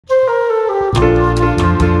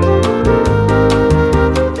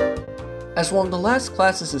As one of the last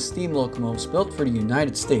classes of steam locomotives built for the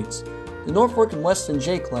United States, the Norfolk and Western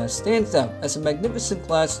J-Class stands out as a magnificent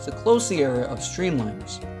class to close the era of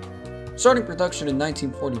streamliners. Starting production in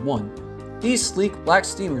 1941, these sleek black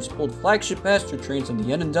steamers pulled flagship passenger trains on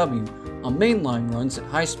the N&W on mainline runs at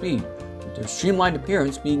high speed, with their streamlined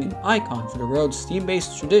appearance being an icon for the road's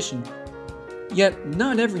steam-based tradition. Yet,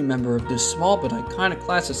 not every member of this small but iconic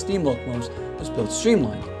class of steam locomotives was built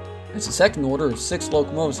streamlined, as the second order of 6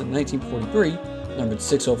 locomotives in 1943, numbered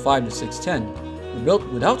 605 to 610, were built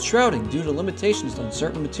without shrouding due to limitations on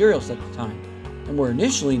certain materials at the time, and were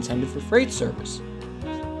initially intended for freight service.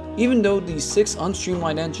 Even though these 6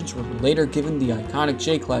 unstreamlined engines were later given the iconic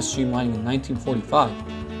J-Class streamlining in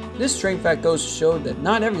 1945, this train fact goes to show that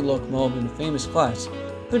not every locomotive in the famous class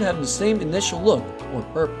could have the same initial look or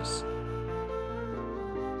purpose.